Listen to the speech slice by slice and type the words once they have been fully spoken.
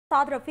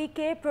साद रफीक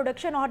के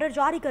production order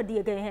जारी कर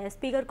दिए गए हैं।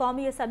 स्पीकर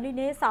कौमी असम्बली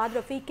ने साद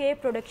रफीक के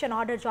प्रोडक्शन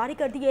ऑर्डर जारी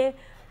कर दिए।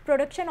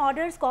 प्रोडक्शन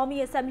ऑर्डर्स कौमी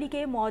असम्बली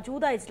के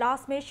मौजूदा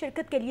इजलास में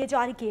शिरकत के लिए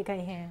जारी किए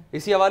गए हैं।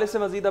 इसी हवाले से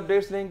मजीद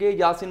अपडेट्स लेंगे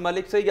यासिन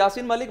मलिक से।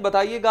 यासिन मलिक,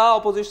 बताइएगा,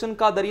 अपोजिशन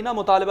का दरीना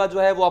मुतालबा जो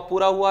है वो अब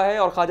पूरा हुआ है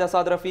और ख्वाजा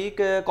साद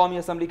रफीक कौमी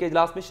असम्बली के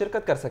इजलास में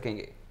शिरकत कर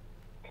सकेंगे?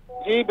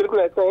 जी बिल्कुल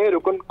ऐसा है।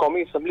 रुकन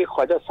कौमी असम्बली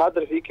ख्वाजा साद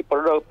रफीक की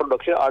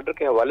प्रोडक्शन ऑर्डर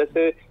के हवाले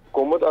से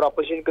हुकूमत और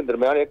अपोजिशन के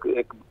दरमियान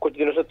एक कुछ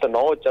दिनों से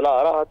तनाव चला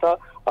आ रहा था।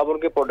 अब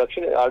उनके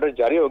प्रोडक्शन ऑर्डर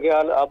जारी हो गया।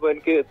 अब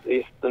इनके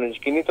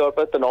यकीनी तौर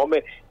पर तनाव में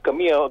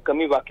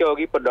कमी वाक़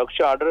होगी।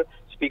 प्रोडक्शन ऑर्डर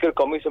स्पीकर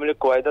कौमी असम्बली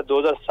कायदा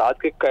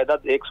 2007 के कायदा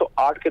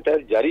 108 के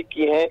तहत जारी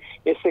किए हैं।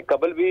 इससे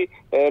कबल भी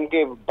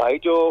इनके भाई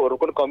जो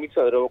रुकन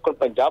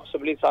पंजाब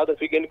असम्बली साद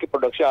रफीक, इनके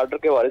प्रोडक्शन ऑर्डर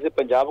के हवाले से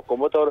पंजाब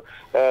हुकूमत और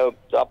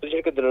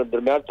अपोजिशन के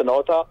दरमियान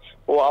तनाव था,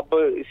 वो अब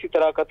इसी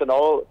तरह का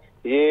तनाव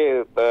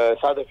ये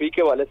साद रफीक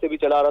के हवाले से भी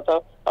चला रहा था।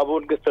 अब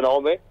उनके तनाव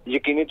में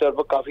यकीनी तौर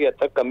पर काफी हद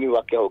तक कमी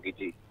वाक़ होगी।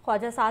 जी,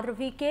 ख्वाजा साद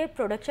रफीक के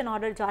प्रोडक्शन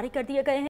ऑर्डर जारी कर दिए गए हैं।